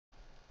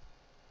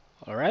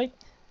Alright,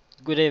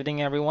 good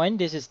evening everyone.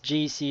 This is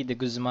JC de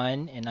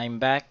Guzman and I'm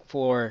back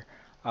for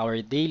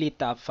our daily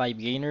top 5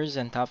 gainers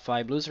and top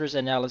 5 losers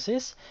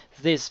analysis.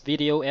 This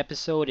video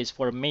episode is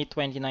for May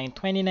 29,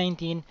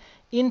 2019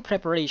 in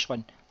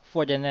preparation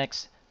for the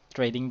next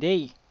trading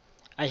day.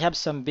 I have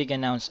a big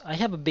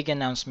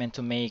announcement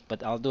to make,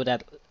 but I'll do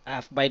that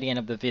by the end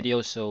of the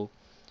video, so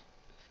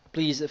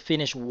please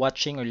finish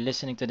watching or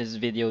listening to this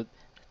video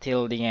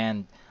till the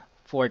end.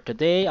 For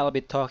today, I'll be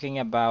talking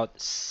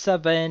about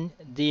 7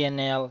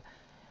 DNL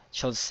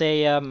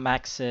Chelsea,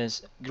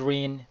 Maxis,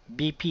 Green,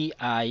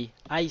 BPI,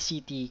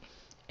 ICT,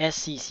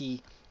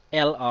 SCC,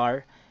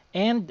 LR,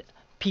 and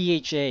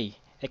PHA.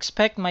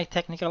 Expect my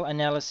technical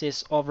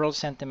analysis, overall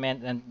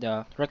sentiment, and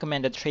the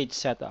recommended trade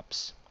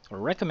setups, or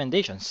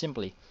recommendations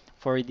simply,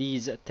 for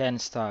these 10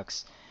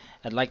 stocks.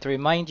 I'd like to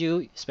remind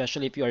you,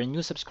 especially if you are a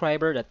new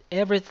subscriber, that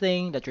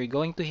everything that you're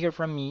going to hear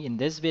from me in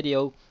this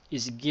video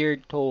is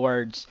geared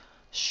towards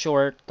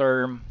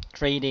short-term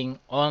trading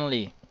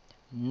only.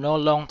 No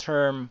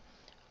long-term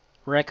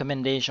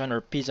recommendation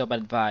or piece of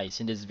advice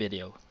in this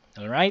video.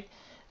 Alright,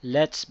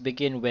 let's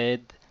begin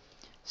with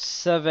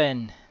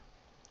 7.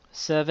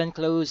 7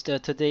 closed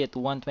today at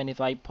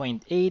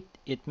 125.8.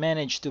 It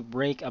managed to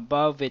break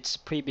above its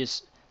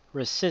previous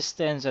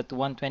resistance at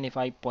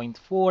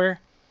 125.4.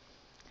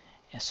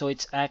 So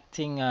it's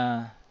acting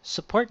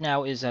support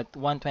now is at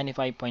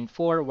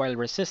 125.4 while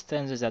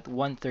resistance is at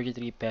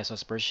 133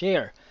 pesos per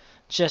share.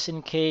 Just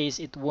in case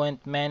it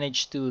won't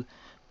manage to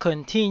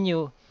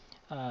continue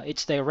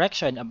its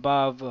direction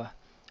above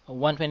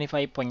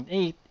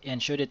 125.8,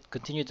 and should it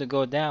continue to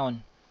go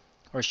down,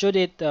 or should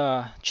it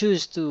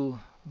choose to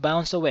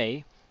bounce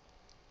away,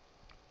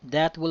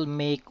 that will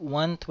make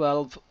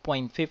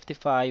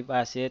 112.55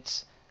 as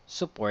its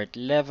support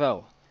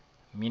level.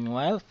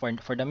 Meanwhile,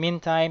 for the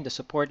meantime, the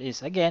support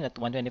is again at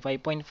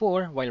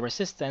 125.4 while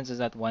resistance is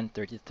at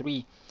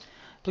 133.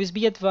 Please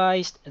be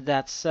advised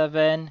that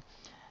 7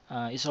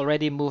 is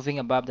already moving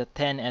above the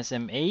 10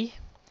 SMA,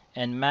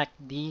 and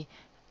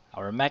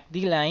our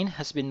MACD line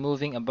has been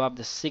moving above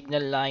the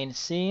signal line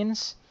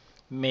since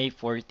May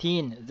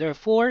 14.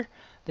 Therefore,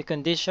 the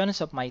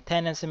conditions of my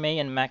 10 SMA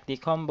and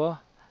MACD combo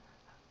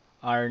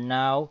are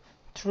now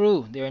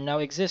true. They are now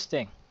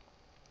existing.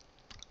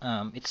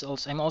 I'm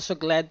also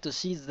glad to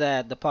see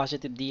that the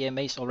positive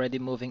DMA is already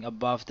moving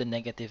above the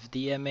negative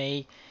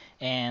DMA,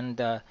 and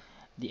the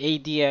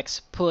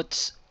ADX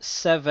puts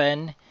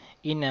 7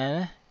 in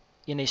a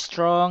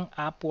strong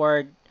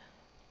upward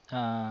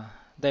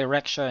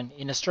direction,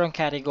 in a strong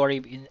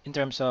category in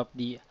terms of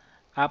the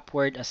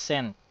upward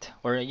ascent,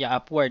 or yeah,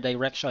 upward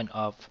direction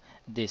of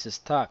this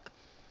stock.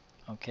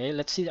 Okay,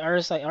 let's see the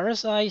RSI.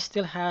 RSI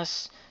still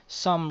has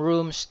some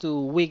rooms to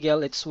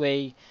wiggle its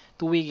way,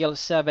 to wiggle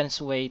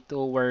 7's way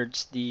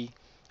towards the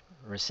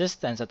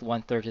resistance at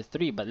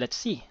 133. But let's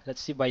see. Let's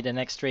see by the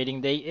next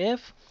trading day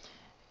if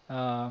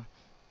uh,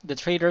 the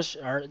traders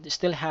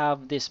still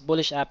have this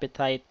bullish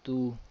appetite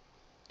to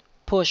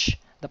push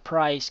the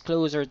price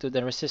closer to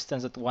the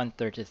resistance at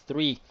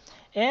 133.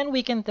 And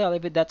we can tell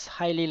if that's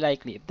highly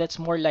likely, if that's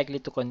more likely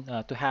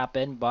to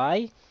happen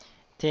by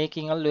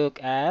taking a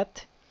look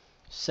at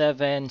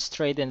 7's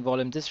trade and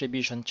volume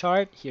distribution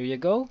chart. Here you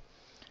go.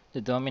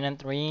 The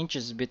dominant range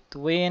is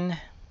between,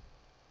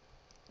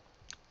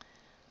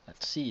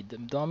 let's see, the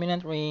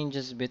dominant range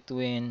is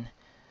between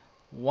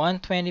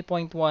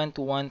 120.1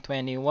 to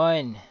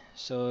 121.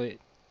 So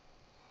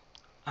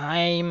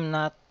I'm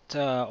not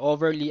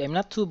I'm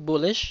not too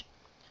bullish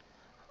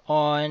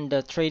on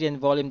the trade and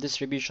volume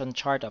distribution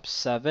chart of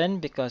 7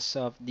 because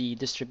of the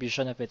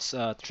distribution of its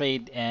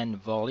trade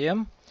and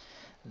volume.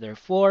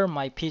 Therefore,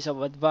 my piece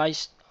of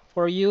advice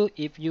for you,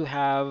 if you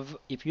have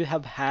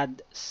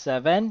had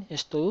 7,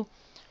 is to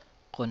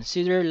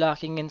consider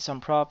locking in some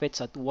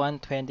profits at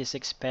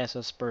 126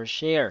 pesos per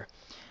share.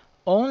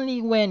 Only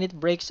when it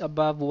breaks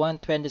above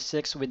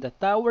 126 with the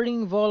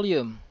towering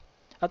volume,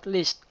 at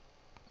least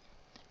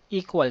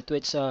equal to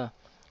its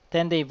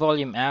 10-day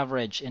volume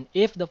average, and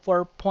if the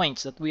 4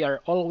 points that we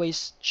are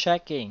always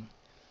checking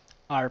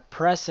are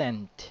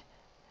present,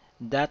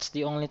 that's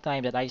the only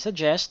time that I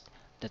suggest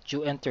that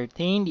you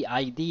entertain the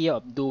idea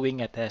of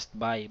doing a test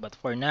buy. But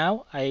for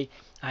now, I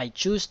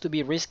choose to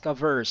be risk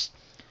averse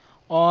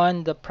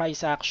on the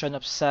price action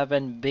of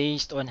 7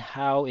 based on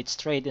how its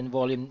trade and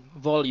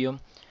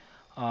volume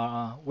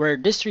were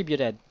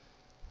distributed.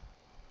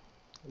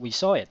 We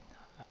saw it.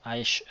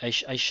 I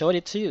showed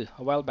it to you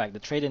a while back, the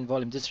trade and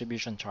volume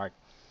distribution chart.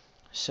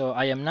 So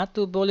I am not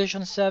too bullish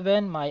on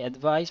 7. My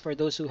advice for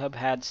those who have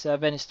had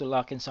 7 is to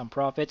lock in some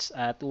profits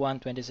at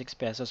 126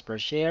 pesos per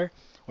share,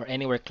 or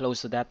anywhere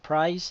close to that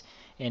price.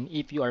 And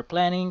if you are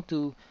planning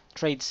to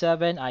trade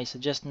 7, I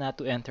suggest not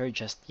to enter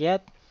just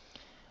yet.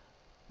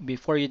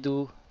 Before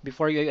you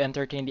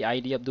entertain the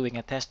idea of doing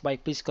a test buy,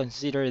 please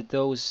consider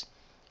those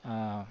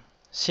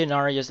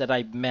scenarios that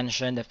I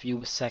mentioned a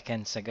few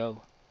seconds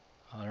ago.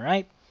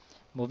 Alright,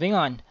 moving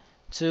on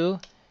to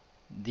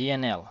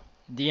DNL.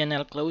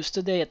 DNL closed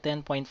today at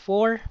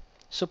 10.4.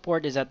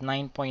 Support is at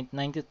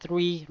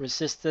 9.93.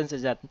 Resistance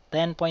is at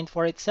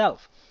 10.4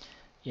 itself.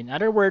 In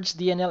other words,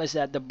 DNL is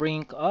at the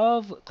brink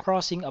of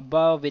crossing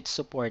above its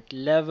support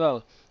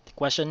level. The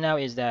question now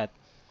is that,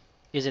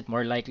 is it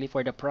more likely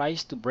for the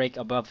price to break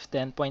above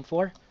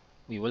 10.4?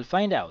 We will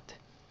find out.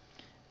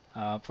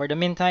 For the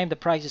meantime, the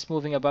price is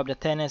moving above the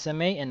 10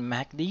 SMA and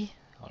MACD.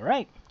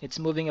 Alright, it's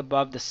moving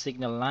above the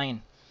signal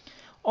line.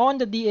 On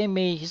the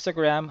DMA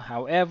histogram,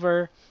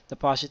 however, the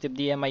positive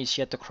DMI is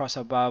yet to cross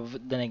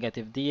above the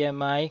negative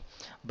DMI.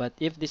 But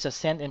if this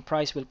ascent in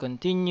price will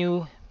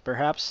continue,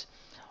 perhaps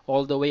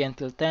all the way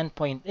until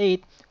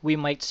 10.8, we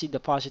might see the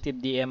positive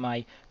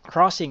DMI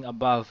crossing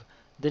above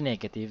the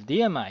negative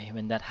DMI.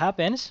 When that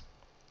happens,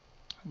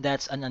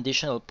 that's an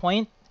additional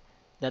point.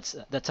 That's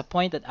a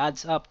point that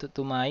adds up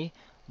to my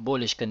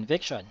bullish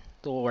conviction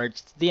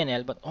towards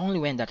DNL, but only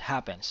when that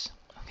happens.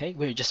 Okay,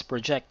 we're just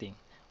projecting.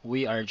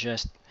 We are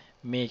just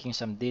making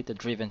some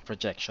data-driven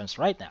projections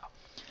right now.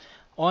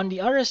 On the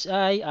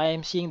RSI, I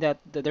am seeing that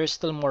there's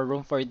still more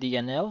room for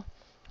DNL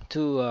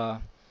to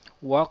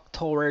walk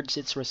towards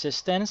its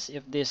resistance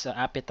if this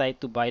appetite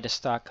to buy the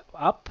stock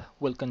up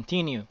will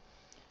continue.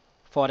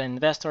 Foreign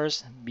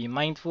investors, be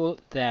mindful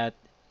that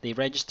they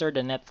registered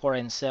the net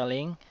foreign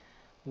selling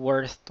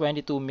worth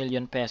 22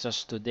 million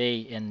pesos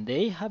today, and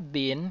they have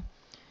been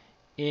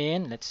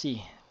in, let's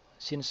see,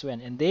 since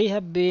when? And they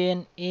have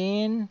been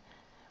in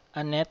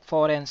a net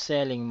foreign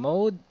selling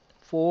mode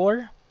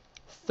for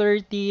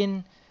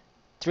 13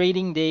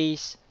 trading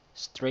days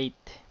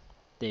straight.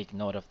 Take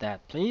note of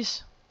that,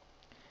 please.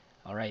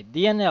 Alright,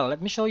 DNL,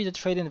 let me show you the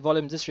trade and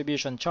volume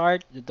distribution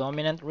chart. The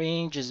dominant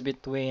range is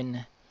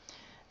between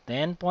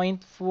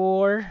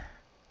 10.4,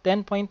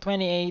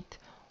 10.28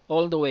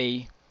 all the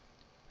way,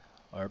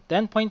 or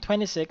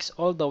 10.26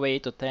 all the way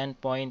to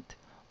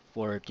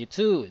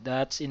 10.42.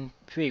 That's in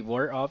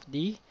favor of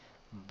the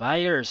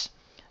buyers.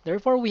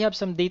 Therefore, we have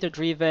some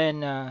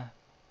data-driven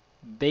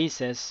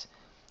basis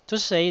to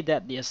say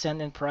that the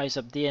ascendant price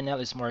of DNL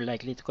is more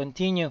likely to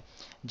continue.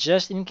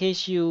 Just in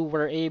case you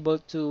were able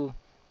to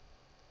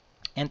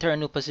enter a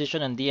new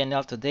position on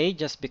DNL today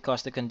just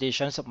because the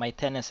conditions of my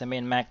 10 SMA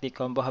and MACD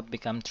combo have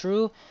become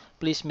true,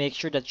 please make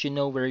sure that you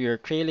know where your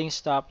trailing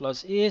stop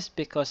loss is,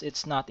 because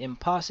it's not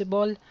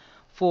impossible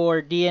for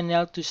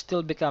DNL to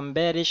still become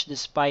bearish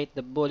despite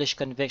the bullish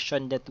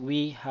conviction that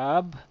we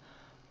have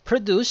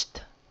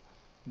produced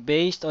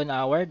based on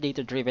our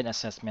data-driven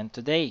assessment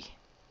today.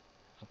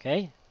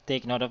 Okay,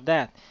 take note of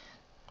that.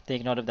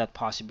 Take note of that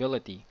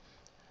possibility.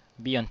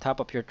 Be on top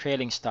of your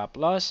trailing stop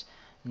loss.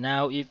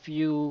 Now, if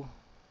you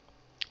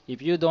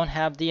don't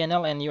have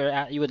DNL and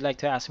you would like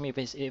to ask me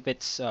if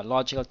it's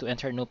logical to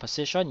enter a new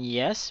position,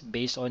 yes,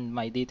 based on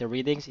my data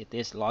readings, it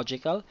is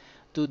logical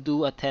to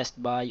do a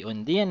test buy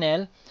on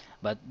DNL,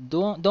 but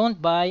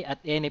don't buy at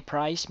any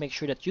price. Make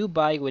sure that you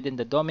buy within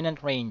the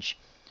dominant range,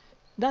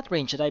 that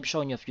range that I've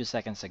shown you a few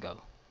seconds ago.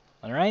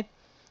 All right.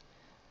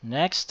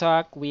 Next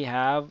stock we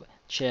have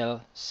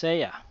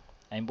Chelsea.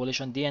 I'm bullish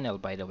on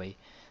DNL, by the way.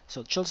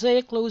 So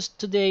Chelsea closed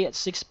today at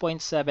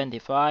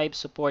 6.75.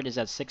 Support is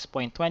at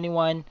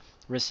 6.21.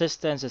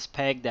 Resistance is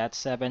pegged at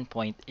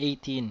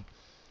 7.18.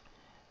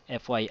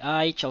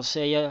 FYI,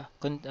 Chelsea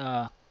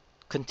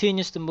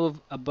continues to move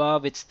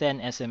above its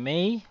 10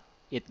 SMA.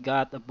 It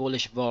got a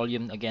bullish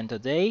volume again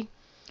today.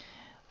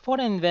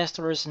 Foreign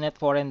investors net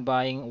foreign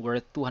buying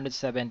worth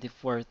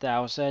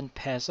 274,000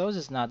 pesos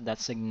is not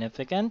that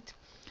significant.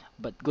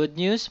 But good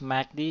news,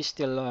 MACD is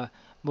still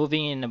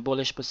moving in a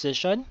bullish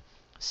position.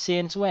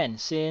 Since when?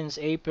 Since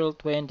April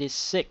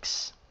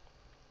 26.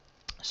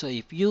 So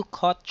if you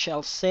caught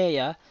Chelsea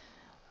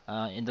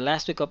in the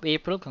last week of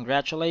April,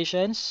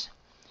 congratulations.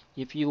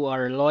 If you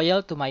are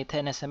loyal to my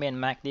 10 SMA and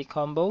MACD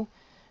combo,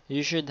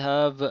 you should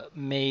have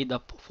made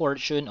a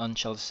fortune on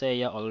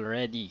Chelsea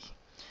already.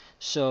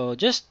 So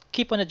just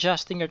keep on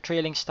adjusting your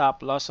trailing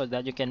stop loss so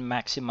that you can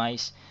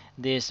maximize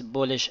this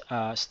bullish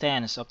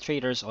stance of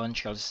traders on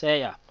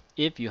Chelsea.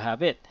 If you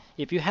have it.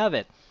 If you have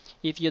it.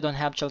 If you don't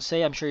have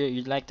Chelsea, I'm sure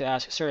you'd like to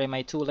ask, sir, am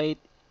I too late?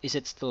 Is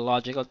it still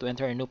logical to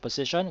enter a new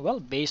position?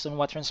 Well, based on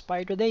what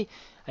transpired today,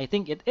 I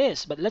think it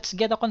is. But let's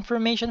get a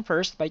confirmation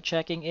first by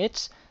checking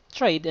its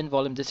trade and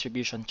volume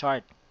distribution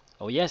chart.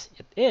 Oh yes,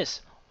 it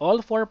is.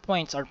 All 4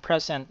 points are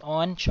present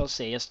on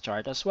Chelsea's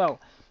chart as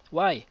well.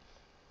 Why?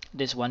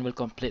 This one will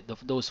complete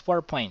those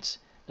 4 points.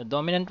 The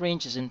dominant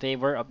range is in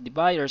favor of the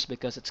buyers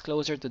because it's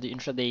closer to the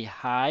intraday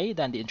high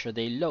than the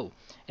intraday low.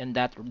 And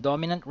that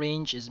dominant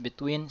range is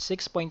between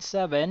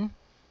 6.7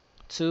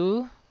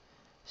 to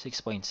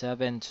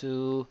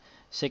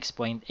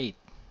 6.8.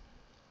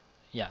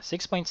 Yeah,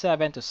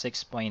 6.7 to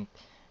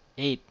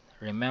 6.8.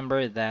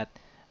 Remember that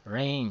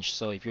range.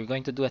 So if you're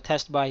going to do a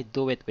test buy,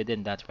 do it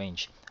within that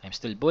range. I'm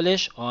still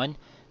bullish on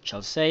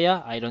Chelsea.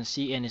 I don't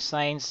see any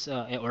signs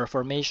or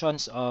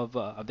formations of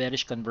a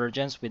bearish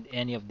convergence with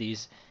any of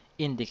these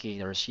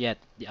indicators yet.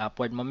 The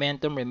upward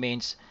momentum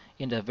remains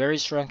in the very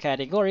strong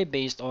category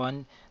based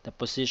on the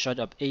position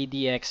of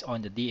ADX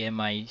on the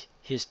DMI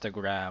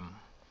histogram.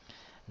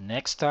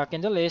 Next stock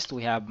in the list,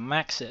 we have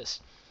Maxis.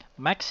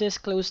 Maxis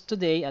closed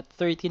today at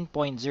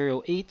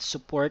 13.08.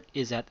 Support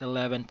is at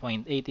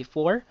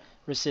 11.84.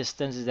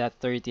 Resistance is at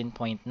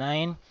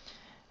 13.9.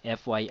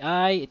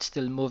 FYI, it's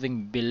still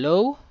moving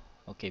below.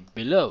 Okay,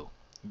 below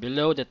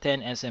the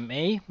 10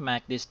 SMA.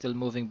 MACD is still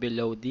moving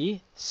below the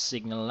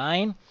signal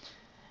line.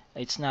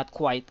 It's not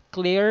quite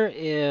clear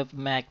if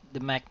the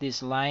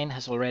MACD's line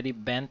has already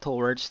bent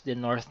towards the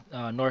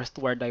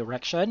northward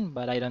direction,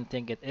 but I don't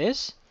think it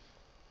is.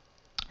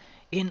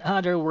 In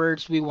other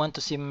words, we want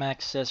to see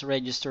MACD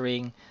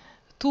registering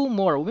two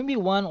more, maybe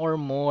one or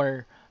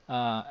more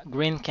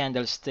green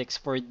candlesticks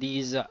for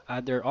these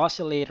other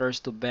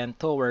oscillators to bend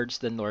towards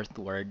the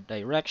northward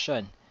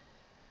direction.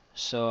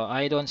 So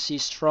I don't see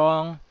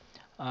strong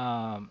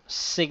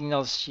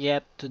signals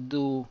yet to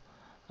do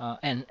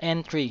an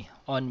entry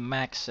on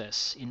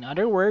maxes. In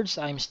other words,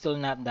 I'm still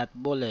not that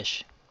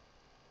bullish.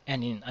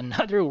 And in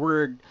other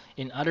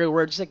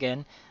words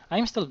again,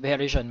 I'm still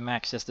bearish on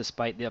maxes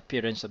despite the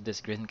appearance of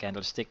this green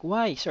candlestick.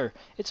 Why, sir?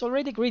 It's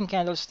already green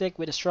candlestick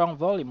with a strong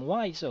volume.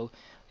 Why so?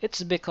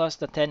 It's because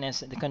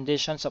the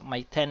conditions of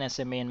my 10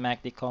 SMA and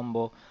MACD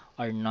combo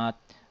are not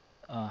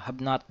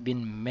have not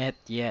been met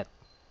yet.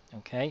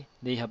 Okay,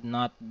 they have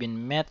not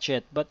been met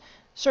yet. But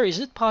sir, is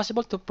it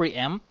possible to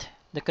preempt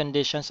the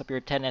conditions of your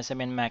 10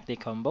 SMA and MACD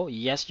combo?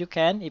 Yes, you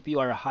can if you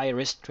are a high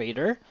risk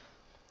trader.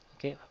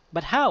 Okay,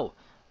 but how?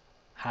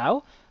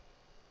 How?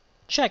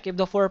 Check if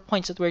the 4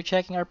 points that we're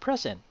checking are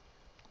present.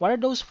 What are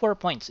those 4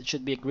 points? It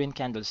should be a green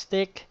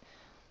candlestick.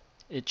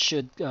 It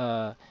should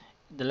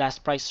the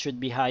last price should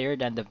be higher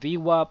than the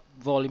VWAP.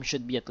 Volume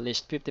should be at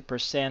least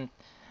 50%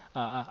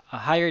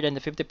 higher than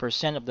the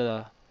 50% of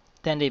the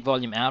 10-day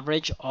volume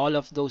average. All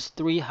of those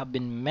three have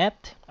been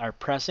met, are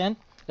present.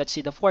 Let's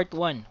see the fourth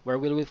one. Where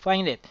will we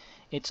find it?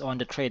 It's on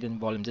the trade and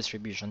volume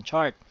distribution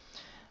chart.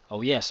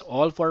 Oh yes,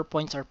 all 4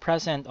 points are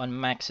present on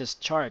Max's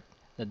chart.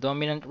 The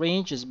dominant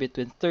range is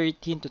between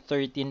 13 to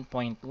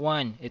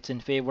 13.1. It's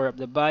in favor of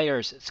the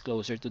buyers. It's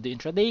closer to the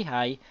intraday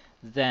high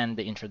than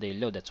the intraday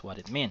low. That's what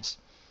it means.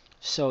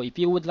 So if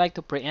you would like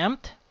to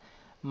preempt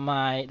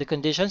the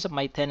conditions of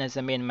my 10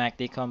 SMA and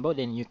MACD combo,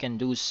 then you can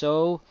do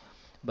so.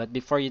 But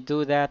before you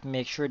do that,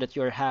 make sure that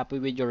you're happy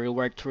with your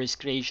reward to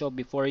risk ratio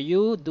before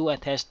you do a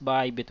test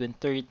buy between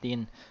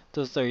 13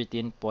 to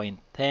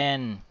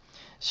 13.10.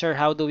 Sir,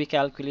 how do we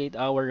calculate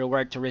our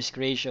reward to risk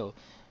ratio?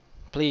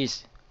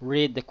 Please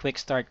read the quick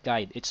start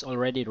guide. It's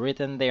already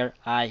written there.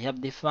 I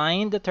have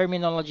defined the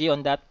terminology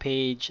on that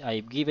page.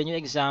 I've given you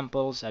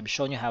examples. I've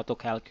shown you how to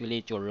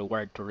calculate your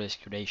reward to risk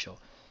ratio.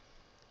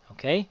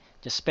 Okay?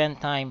 Just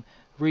spend time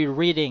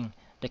rereading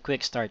the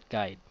quick start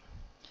guide.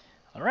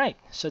 Alright,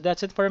 so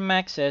that's it for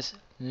maxes.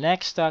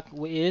 Next stock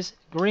is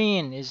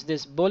green. Is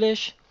this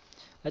bullish?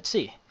 Let's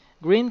see.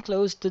 Green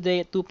closed today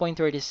at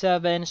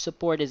 2.37.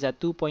 Support is at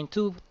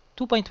 2.2,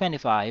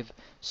 2.25.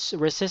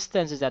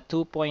 Resistance is at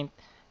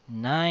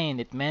 2.9.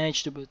 It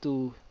managed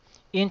to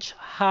inch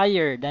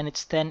higher than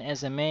its 10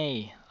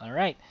 SMA.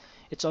 Alright.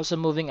 It's also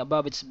moving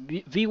above its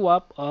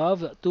VWAP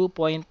of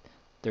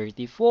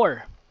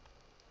 2.34.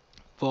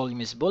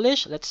 Volume is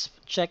bullish. Let's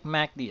check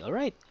MACD.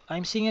 Alright,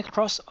 I'm seeing a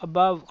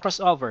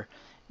crossover.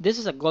 This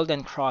is a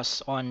golden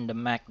cross on the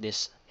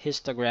MACD's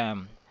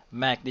histogram.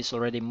 MACD is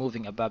already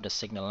moving above the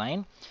signal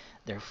line.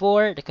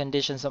 Therefore, the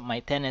conditions of my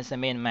 10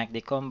 SMA and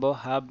MACD combo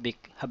have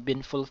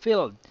been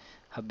fulfilled,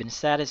 have been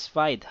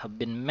satisfied, have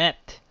been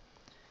met,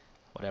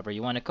 whatever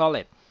you want to call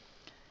it.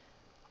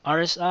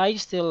 RSI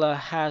still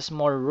has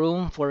more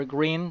room for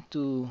green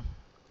to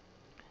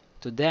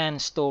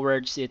dance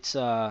towards its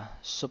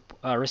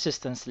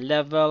resistance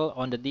level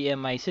on the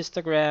DMI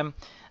histogram.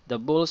 The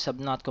bulls have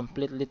not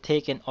completely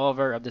taken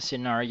over of the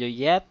scenario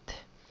yet.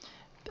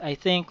 I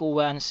think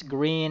once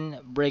green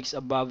breaks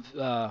above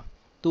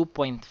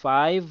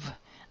 2.5,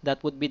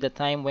 that would be the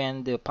time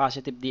when the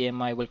positive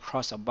DMI will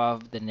cross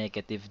above the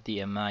negative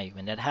DMI.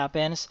 When that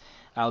happens,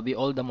 I'll be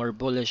all the more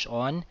bullish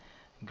on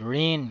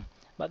green.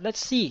 But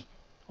let's see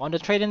on the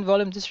trade and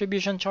volume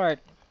distribution chart.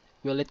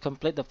 Will it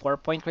complete the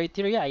 4-point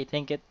criteria? I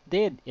think it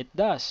did. It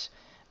does.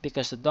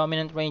 Because the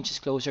dominant range is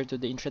closer to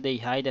the intraday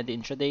high than the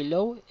intraday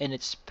low, and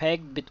it's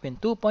pegged between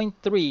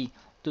 2.3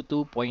 to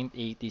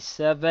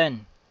 2.87.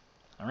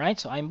 Alright,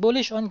 so I'm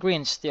bullish on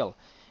green still.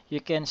 You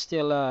can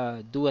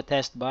still do a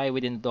test buy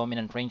within the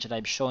dominant range that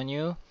I've shown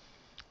you.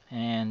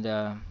 And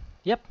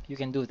yep, you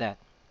can do that.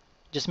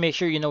 Just make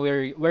sure you know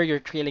where your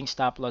trailing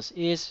stop loss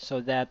is so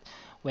that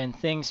when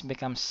things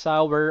become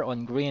sour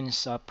on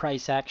green's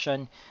price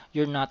action,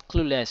 you're not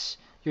clueless.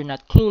 You're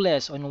not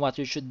clueless on what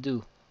you should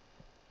do.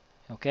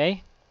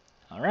 Okay?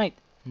 Alright.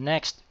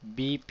 Next,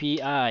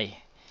 BPI.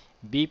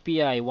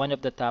 BPI, one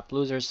of the top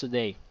losers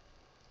today.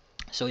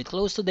 So it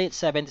closed today at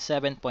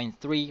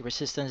 77.3.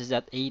 Resistance is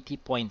at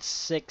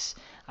 80.6.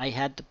 I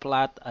had to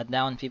plot a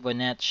down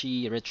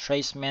Fibonacci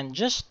retracement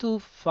just to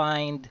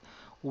find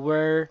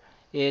where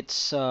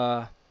its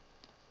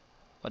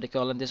what do you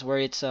call this? Where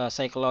its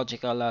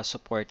psychological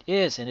support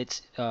is, and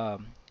it's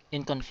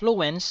in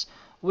confluence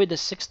with the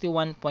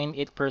 61.8%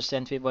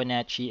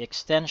 Fibonacci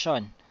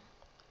extension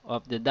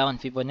of the down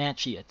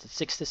Fibonacci at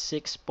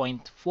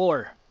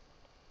 66.4.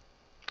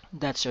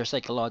 That's your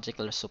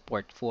psychological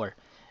support for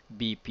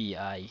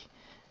BPI.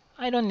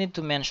 I don't need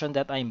to mention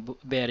that I'm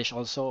bearish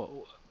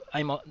also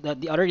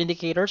the other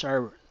indicators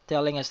are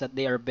telling us that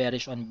they are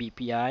bearish on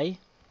BPI.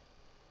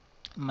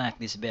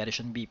 MACD is bearish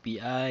on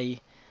BPI.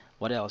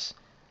 What else?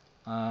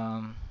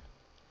 Um,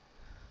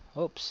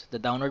 Oops, the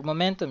downward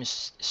momentum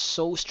is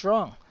so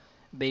strong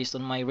based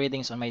on my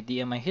readings on my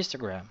DMI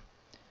histogram.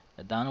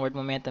 The downward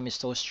momentum is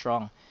so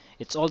strong.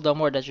 It's all the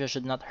more that you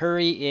should not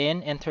hurry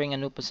in entering a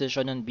new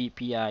position on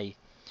BPI.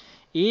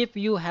 If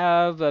you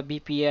have a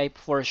BPI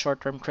for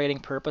short-term trading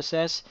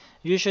purposes,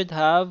 you should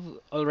have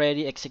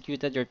already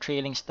executed your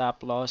trailing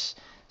stop loss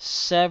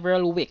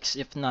several weeks,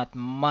 if not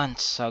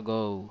months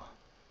ago.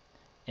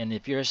 And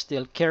if you're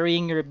still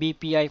carrying your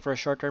BPI for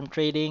short-term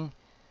trading,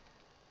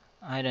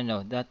 I don't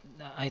know.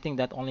 I think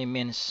that only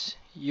means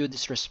you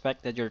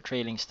disrespected your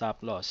trailing stop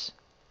loss.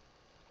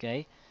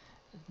 Okay?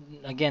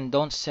 Again,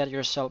 don't set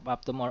yourself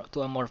up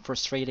to a more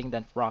frustrating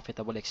than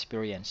profitable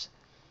experience.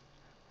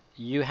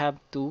 You have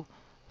to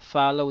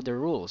follow the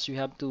rules. You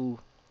have to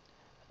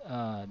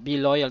be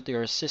loyal to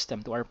your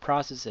system, to our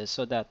processes,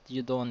 so that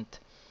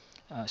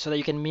so that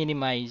you can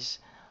minimize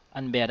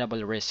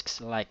unbearable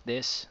risks like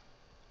this.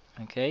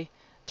 Okay?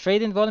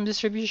 Trade in volume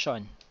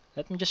distribution.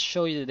 Let me just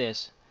show you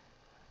this.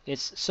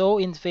 It's so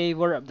in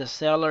favor of the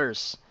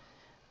sellers.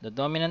 The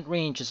dominant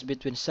range is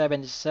between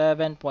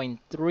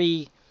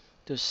 77.3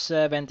 to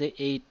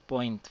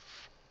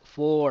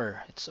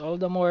 78.4. It's all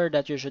the more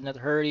that you should not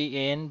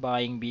hurry in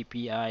buying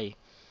BPI.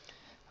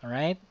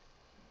 Alright?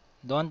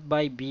 Don't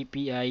buy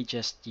BPI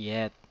just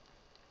yet.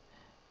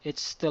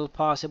 It's still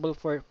possible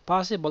for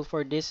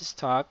this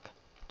stock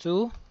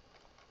to,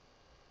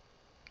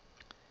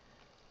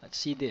 let's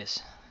see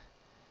this,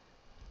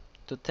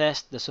 to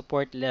test the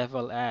support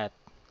level at,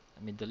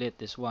 let me delete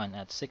this one,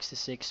 at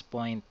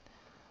 66.4.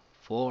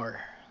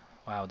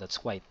 Wow, that's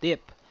quite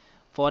deep.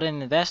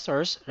 Foreign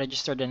investors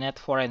registered a net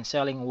foreign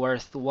selling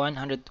worth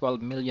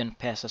 112 million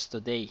pesos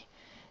today,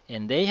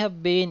 and they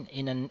have been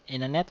in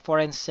a net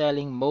foreign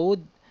selling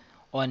mode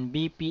on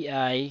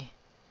BPI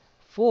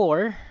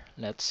for,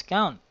 let's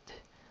count,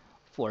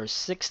 for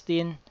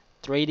 16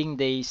 trading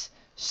days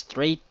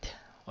straight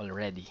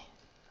already.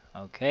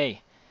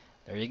 Okay,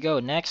 there you go.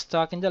 Next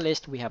stock in the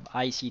list we have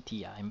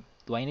ICT.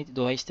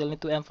 Do I still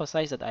need to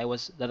emphasize that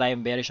I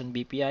am bearish on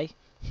BPI?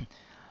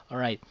 All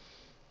right.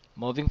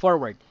 Moving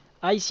forward,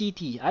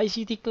 ICT.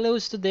 ICT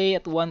closed today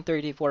at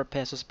 134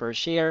 pesos per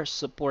share.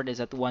 Support is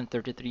at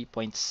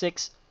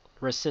 133.6.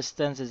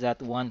 Resistance is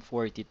at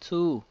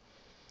 142.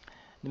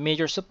 The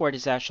major support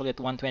is actually at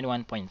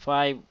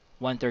 121.5.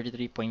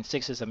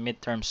 133.6 is a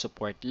midterm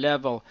support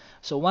level.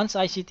 So once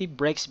ICT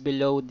breaks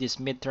below this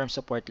midterm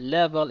support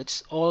level,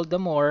 it's all the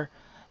more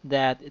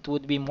that it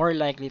would be more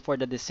likely for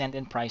the descent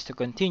in price to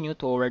continue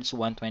towards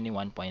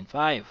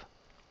 121.5.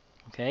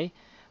 Okay?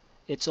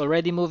 It's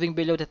already moving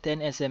below the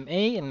 10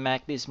 SMA and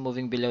MACD is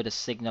moving below the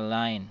signal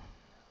line.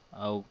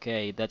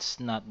 Okay, that's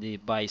not the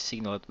buy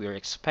signal that we were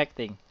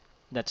expecting.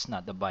 That's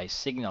not the buy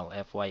signal,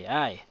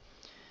 FYI.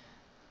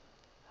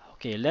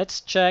 Okay, let's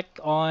check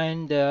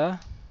on the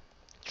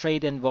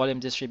trade and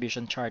volume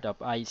distribution chart of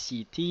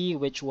ICT.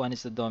 Which one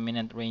is the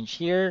dominant range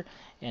here?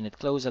 And it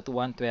closed at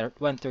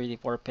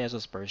 134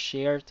 pesos per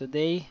share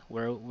today.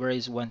 Where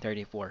is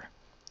 134?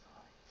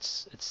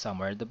 It's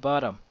somewhere at the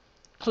bottom,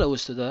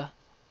 close to the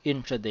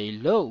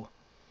intraday low.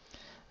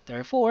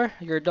 Therefore,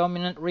 your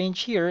dominant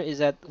range here is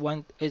at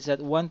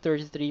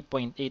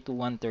 133.8 to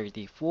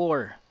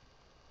 134.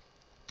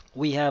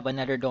 We have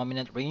another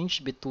dominant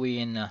range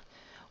between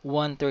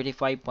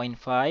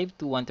 135.5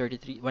 to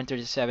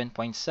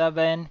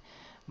 137.7,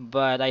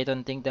 but I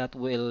don't think that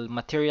will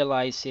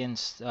materialize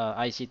since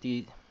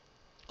ICT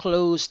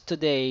closed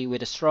today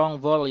with a strong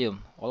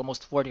volume,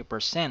 almost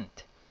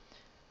 40%.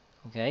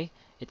 Okay,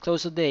 it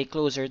closed today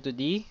closer to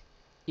the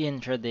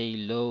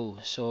intraday low,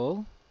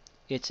 so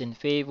it's in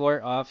favor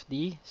of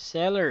the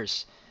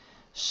sellers.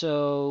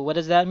 So what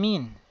does that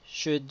mean?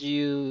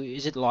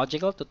 Is it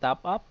logical to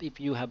top up if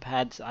you have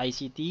had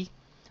ICT?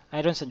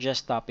 I don't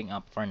suggest topping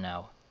up for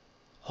now.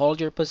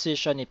 Hold your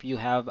position if you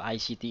have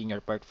ICT in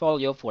your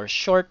portfolio for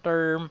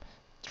short-term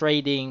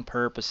trading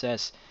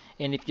purposes.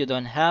 And if you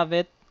don't have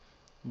it,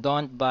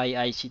 don't buy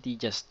ICT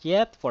just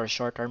yet for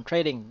short-term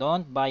trading.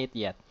 Don't buy it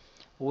yet.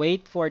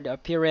 Wait for the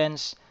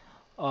appearance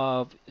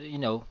of,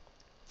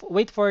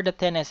 wait for the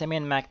 10 SMA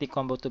and MACD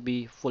combo to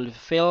be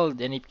fulfilled.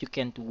 And if you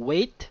can't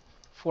wait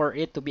for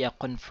it to be a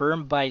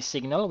confirmed buy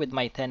signal with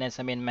my 10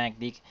 SMA and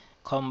MACD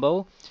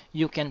combo,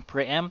 you can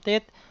preempt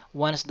it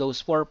once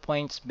those 4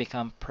 points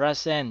become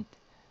present.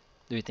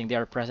 Do you think they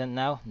are present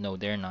now? No,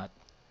 they're not.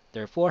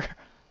 Therefore,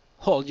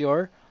 if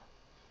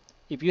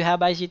you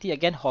have ICT,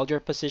 again, hold your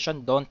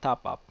position, don't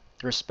top up.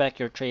 Respect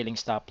your trailing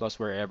stop loss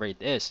wherever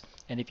it is.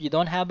 And if you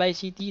don't have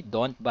ICT,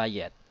 don't buy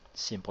yet.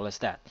 Simple as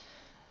that.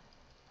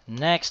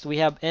 Next, we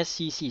have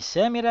SCC.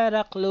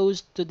 Semirara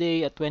closed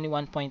today at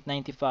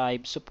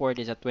 21.95. Support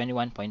is at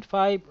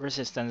 21.5.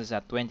 Resistance is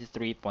at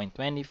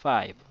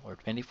 23.25 or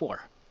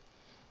 24.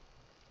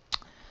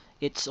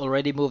 It's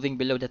already moving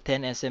below the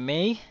 10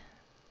 SMA.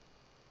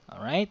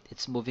 Alright,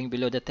 it's moving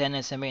below the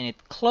 10 SMA and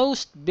it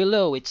closed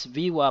below its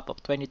VWAP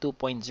of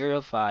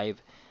 22.05.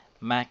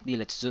 MACD,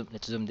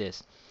 let's zoom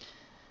this.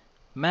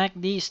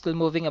 MACD is still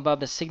moving above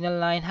the signal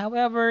line.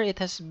 However,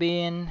 it's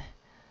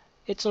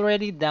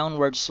already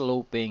downward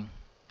sloping.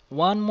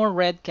 One more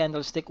red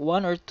candlestick,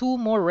 one or two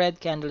more red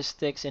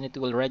candlesticks, and it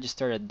will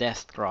register a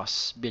death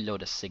cross below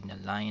the signal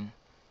line.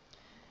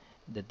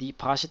 The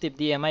positive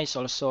DMI is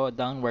also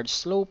downward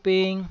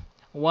sloping.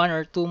 One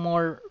or two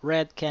more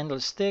red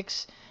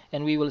candlesticks,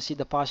 and we will see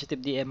the positive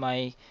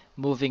DMI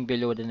moving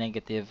below the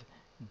negative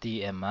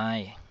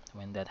DMI.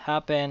 When that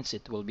happens,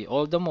 it will be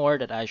all the more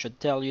that I should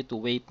tell you to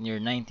wait near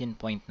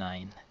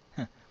 19.9.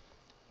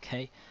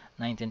 Okay,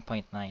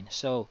 19.9.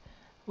 So,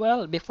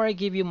 well, before I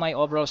give you my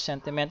overall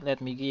sentiment,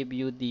 let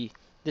me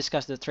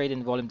discuss the trade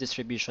and volume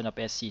distribution of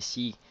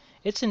SCC.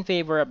 It's in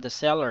favor of the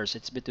sellers.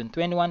 It's between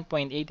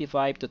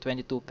 21.85 to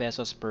 22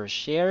 pesos per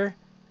share.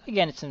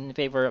 Again, it's in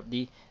favor of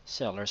the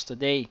sellers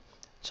today.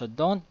 So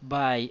don't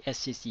buy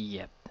SCC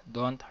yet.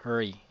 Don't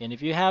hurry. And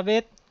if you have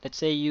it, let's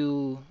say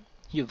you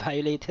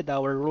violated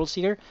our rules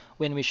here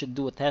when we should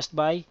do a test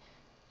buy,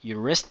 you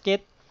risk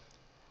it,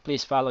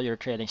 please follow your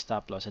trailing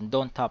stop loss and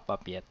don't top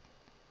up yet.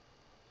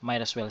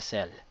 Might as well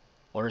sell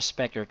or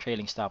respect your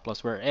trailing stop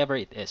loss wherever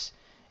it is.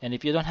 And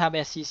if you don't have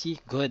SCC,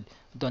 good,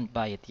 don't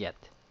buy it yet.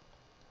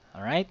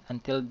 All right,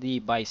 until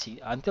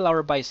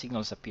our buy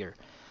signals appear.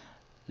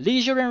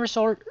 Leisure and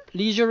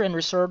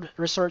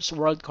Resorts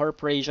World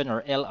Corporation,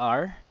 or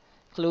LR,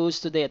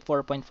 closed today at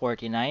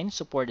 4.49.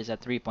 Support is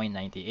at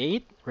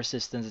 3.98.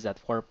 Resistance is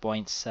at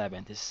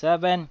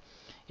 4.77.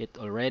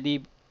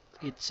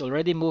 It's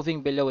already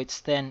moving below its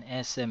 10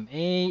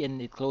 SMA,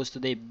 and it closed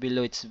today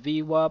below its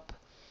VWAP.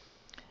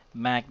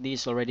 MACD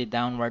is already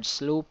downward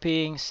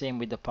sloping, same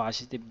with the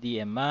positive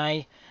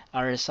DMI.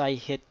 RSI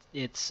hit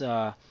its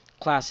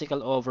classical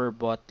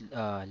overbought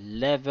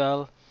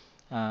level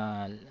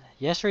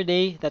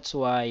yesterday. That's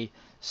why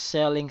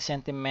selling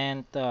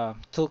sentiment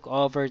took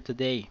over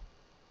today.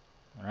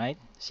 Alright,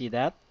 see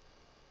that?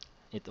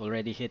 It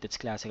already hit its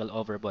classical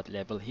overbought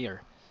level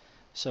here.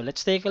 So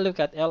let's take a look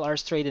at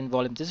LR's trade and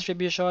volume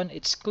distribution.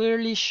 It's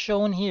clearly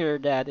shown here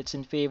that it's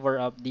in favor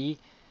of the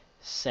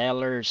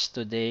sellers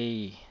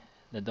today.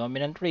 The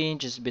dominant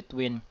range is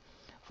between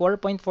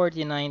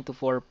 4.49 to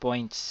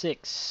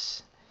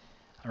 4.6.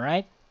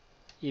 Alright,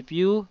 if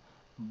you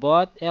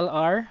bought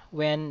LR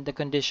when the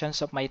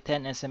conditions of my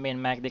 10 SMA and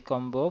MACD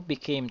combo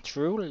became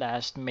true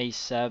last May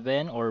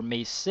 7 or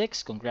May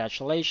 6,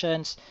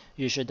 congratulations.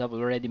 You should have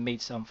already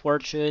made some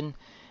fortune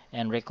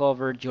and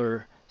recovered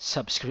your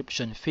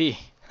subscription fee.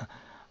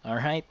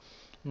 Alright,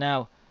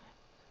 now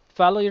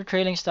follow your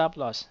trailing stop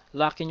loss,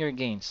 lock in your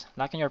gains,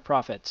 lock in your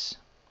profits.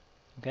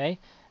 Okay,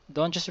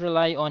 don't just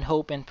rely on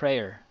hope and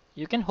prayer.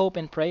 You can hope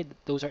and pray,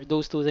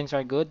 those two things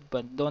are good,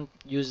 but don't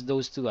use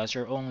those two as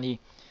your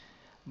only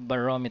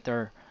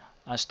barometer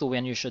as to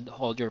when you should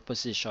hold your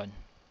position.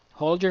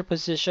 Hold your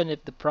position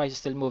if the price is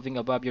still moving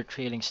above your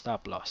trailing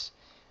stop loss.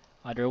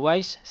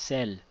 Otherwise,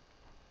 sell.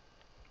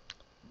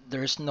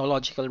 There's no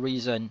logical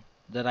reason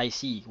that I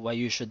see why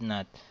you should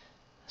not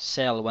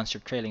sell once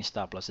your trailing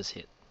stop loss is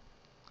hit.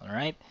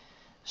 Alright,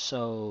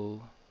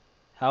 so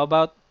how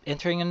about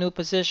entering a new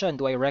position?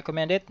 Do I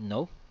recommend it?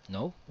 No,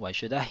 no. Why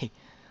should I?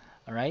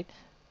 Alright,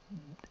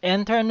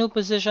 enter a new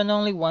position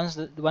only once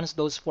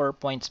those 4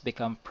 points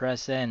become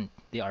present.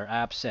 They are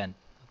absent.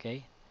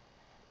 Okay,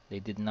 they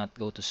did not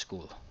go to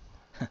school.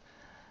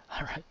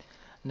 Alright,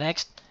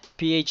 next,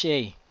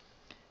 PHA.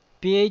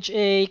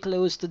 PHA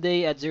closed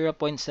today at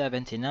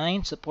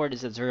 0.79. Support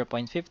is at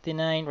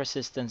 0.59.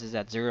 Resistance is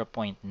at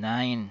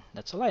 0.9.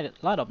 That's a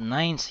lot of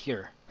nines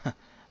here.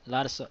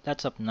 Lots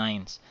of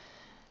nines.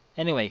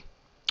 Anyway,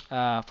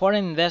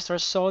 foreign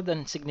investors sold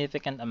a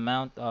significant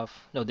amount of,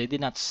 no, they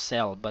did not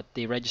sell, but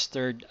they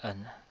registered a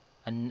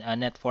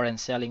net foreign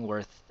selling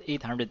worth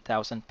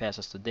 800,000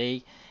 pesos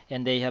today,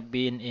 and they have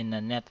been in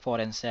a net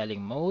foreign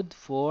selling mode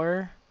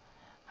for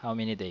how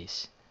many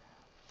days?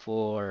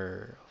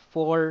 For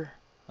four,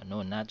 oh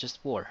no, not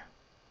just four.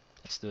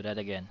 Let's do that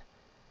again.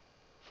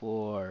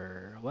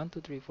 For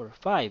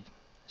 5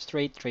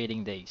 straight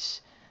trading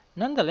days.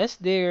 Nonetheless,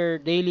 their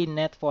daily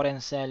net foreign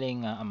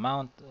selling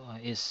amount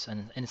is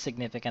an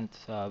insignificant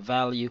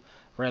value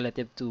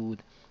relative to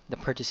the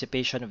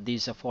participation of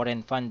these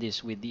foreign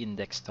fundies with the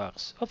index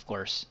stocks. Of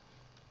course,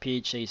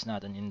 PHA is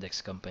not an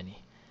index company.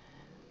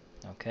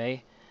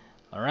 Okay.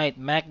 Alright,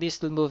 MACD is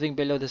still moving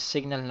below the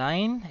signal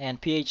line, and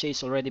PHA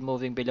is already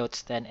moving below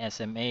its 10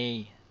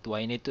 SMA. Do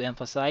I need to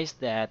emphasize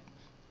that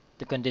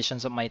the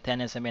conditions of my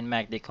 10 SMA and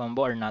MACD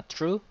combo are not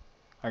true?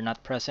 Are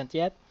not present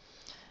yet?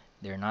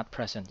 They're not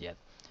present yet.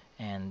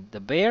 And the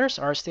bears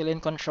are still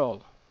in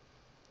control.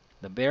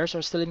 The bears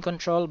are still in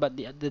control, but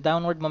the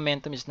downward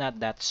momentum is not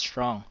that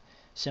strong,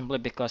 simply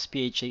because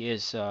PHA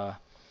is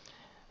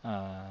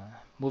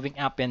moving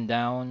up and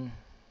down,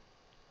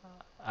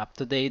 up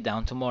today,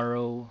 down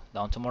tomorrow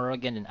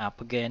again, and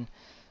up again.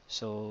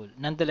 So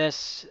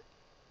nonetheless,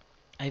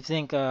 I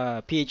think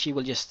PHA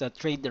will just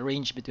trade the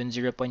range between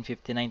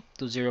 0.59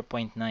 to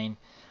 0.9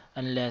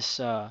 unless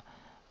a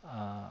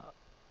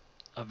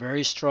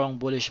very strong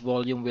bullish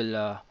volume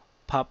will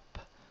pop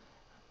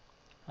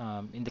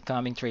in the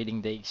coming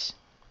trading days.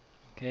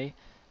 Okay,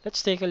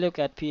 Let's take a look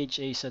at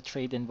PHA's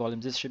trade and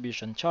volume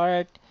distribution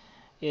chart.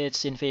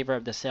 It's in favor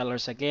of the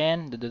sellers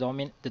again.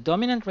 The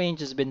dominant range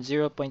has been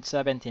 0.79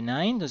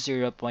 to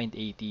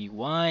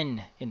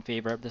 0.81 in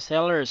favor of the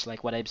sellers,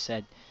 like what I've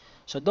said.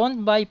 So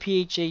don't buy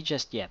PHA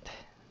just yet,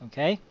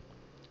 okay?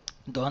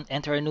 Don't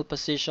enter a new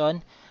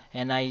position.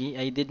 And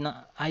I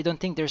don't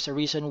think there's a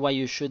reason why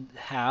you should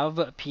have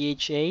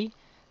PHA.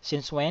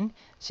 Since when?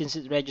 Since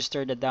it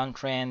registered a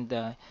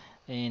downtrend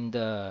in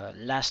the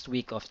last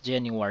week of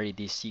January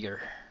this year.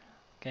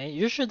 Okay,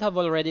 you should have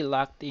already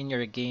locked in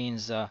your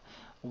gains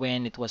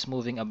when it was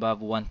moving above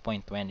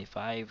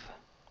 1.25.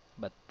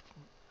 But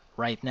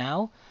right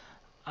now,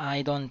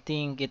 I don't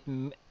think it.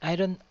 I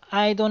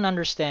don't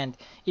understand.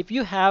 If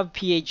you have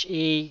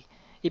PHA,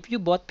 if you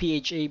bought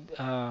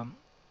PHA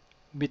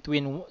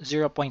between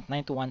zero point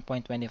 0.9 to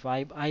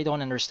 1.25, I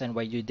don't understand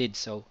why you did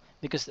so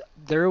because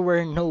there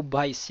were no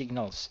buy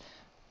signals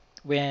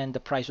when the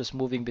price was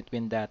moving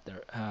between that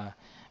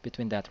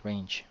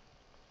range.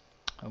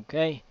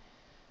 Okay.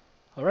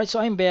 Alright, so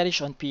I'm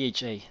bearish on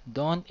PHA.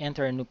 Don't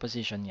enter a new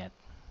position yet.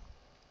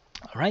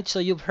 Alright, so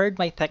you've heard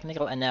my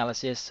technical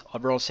analysis,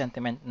 overall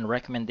sentiment, and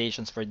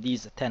recommendations for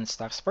these 10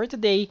 stocks for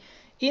today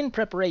in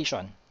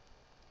preparation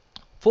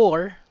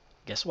for,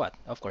 guess what?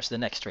 Of course, the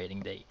next trading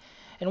day.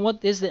 And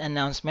what is the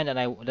announcement that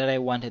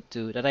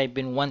I've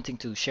been wanting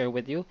to share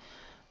with you?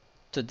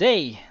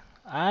 Today,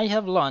 I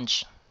have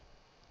launched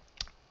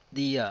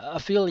the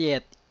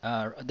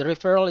the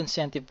referral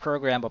incentive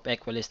program of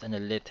Equalist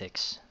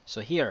Analytics. So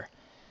here,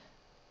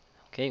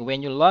 okay,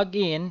 when you log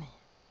in,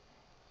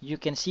 you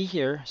can see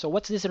here. So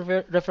what's this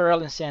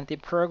referral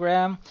incentive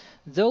program?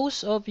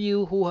 Those of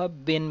you who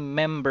have been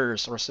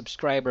members or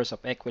subscribers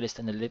of Equalist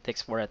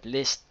Analytics for at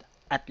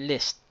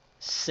least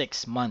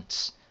 6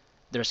 months.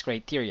 There's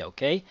criteria,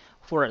 okay?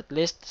 For at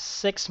least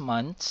 6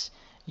 months,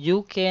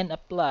 you can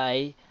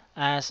apply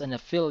as an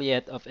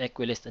affiliate of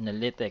Equalist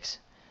Analytics.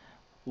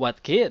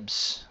 What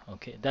gives?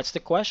 Okay, that's the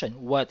question.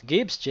 What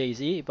gives,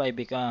 Jay-Z, if I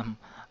become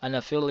an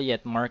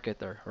affiliate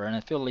marketer or an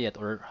affiliate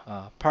or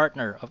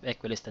partner of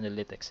Equalist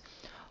Analytics?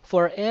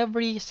 For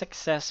every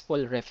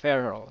successful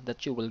referral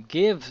that you will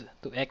give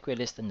to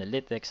Equalist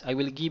Analytics, I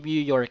will give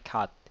you your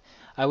cut.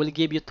 I will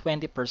give you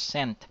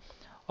 20%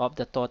 of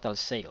the total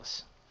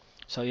sales.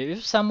 So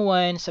if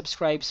someone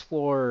subscribes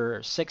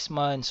for 6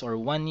 months or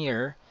 1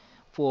 year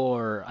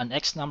for an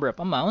X number of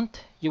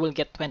amount, you will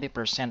get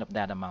 20% of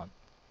that amount.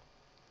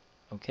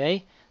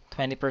 Okay?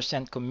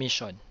 20%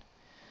 commission.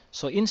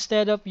 So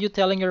instead of you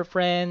telling your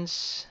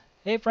friends,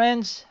 hey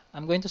friends,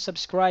 I'm going to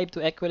subscribe to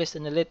Equalist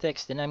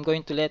Analytics, then I'm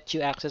going to let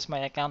you access my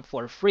account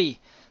for free.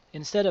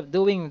 Instead of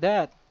doing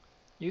that,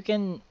 you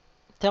can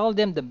tell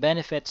them the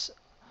benefits,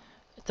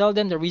 tell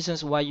them the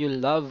reasons why you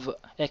love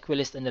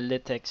Equalist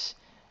Analytics,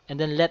 and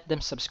then let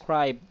them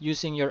subscribe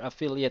using your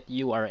affiliate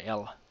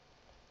URL.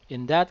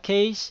 In that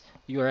case,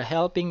 you are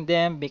helping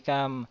them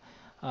become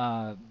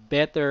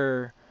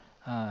better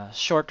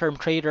short-term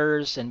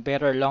traders and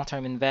better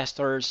long-term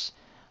investors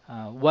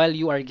while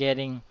you're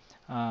generating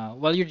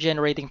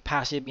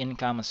passive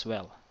income as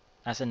well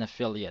as an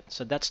affiliate.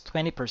 So that's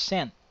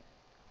 20%.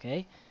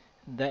 Okay,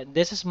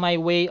 this is my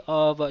way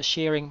of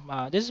sharing.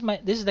 This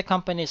is the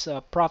company's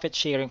profit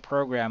sharing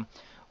program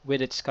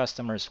with its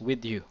customers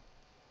with you.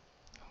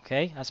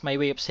 Okay, as my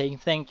way of saying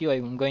thank you,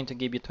 I'm going to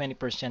give you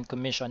 20%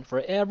 commission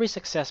for every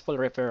successful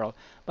referral.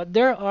 But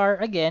there are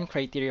again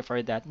criteria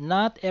for that.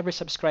 Not every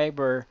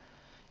subscriber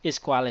is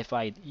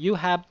qualified. You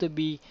have to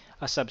be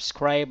a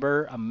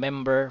subscriber, a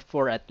member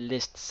for at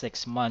least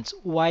 6 months.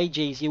 Why,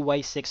 JC?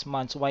 Why 6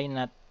 months? Why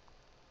not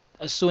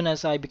as soon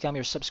as I become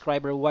your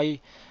subscriber? Why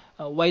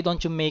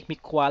don't you make me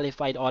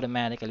qualified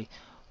automatically?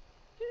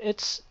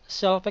 It's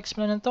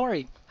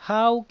self-explanatory.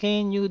 How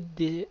can you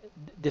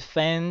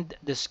defend,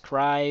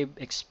 describe,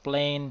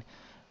 explain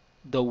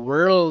the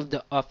world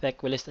of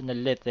Equalist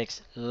Analytics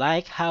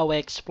like how I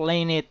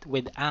explain it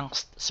with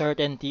angst,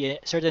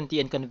 certainty,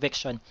 and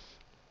conviction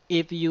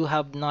if you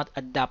have not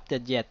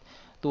adapted yet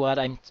to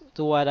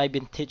what I've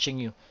been teaching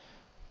you?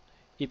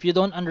 If you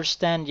don't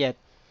understand yet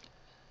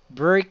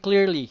very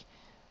clearly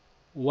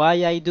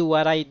why I do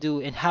what I do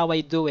and how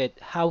I do it,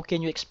 how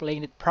can you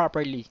explain it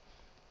properly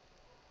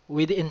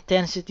with the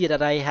intensity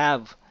that I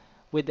have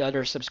with the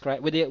other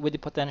with the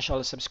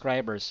potential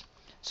subscribers?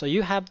 So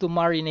you have to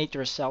marinate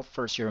yourself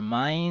first, your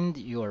mind,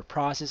 your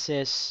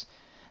processes,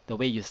 the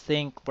way you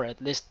think for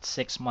at least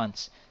 6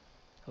 months.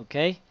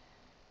 Okay?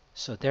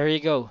 So there you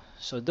go.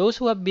 So those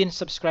who have been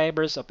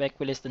subscribers of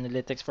Equalist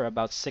Analytics for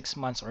about 6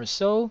 months or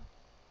so,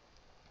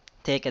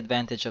 take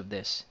advantage of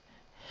this.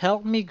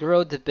 Help me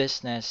grow the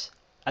business.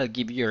 I'll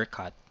give you your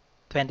cut.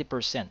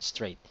 20%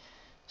 straight.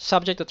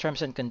 Subject to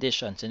terms and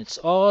conditions. And it's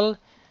all,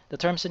 the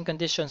terms and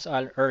conditions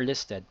are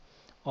listed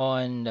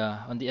on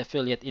the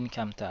affiliate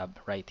income tab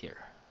right here.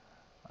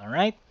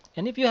 Alright?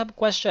 And if you have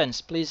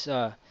questions, please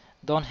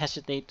don't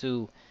hesitate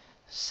to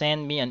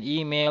send me an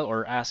email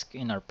or ask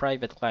in our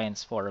private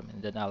clients forum,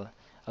 and then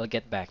I'll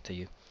get back to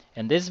you.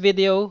 And this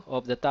video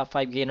of the top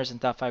 5 gainers and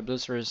top 5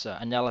 losers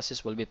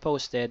analysis will be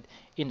posted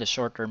in the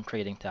short-term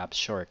trading tab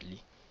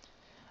shortly.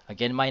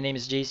 Again, my name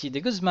is JC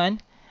De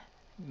Guzman.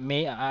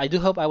 I do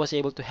hope I was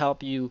able to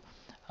help you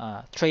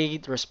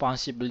trade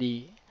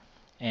responsibly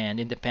and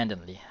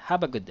independently.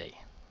 Have a good day.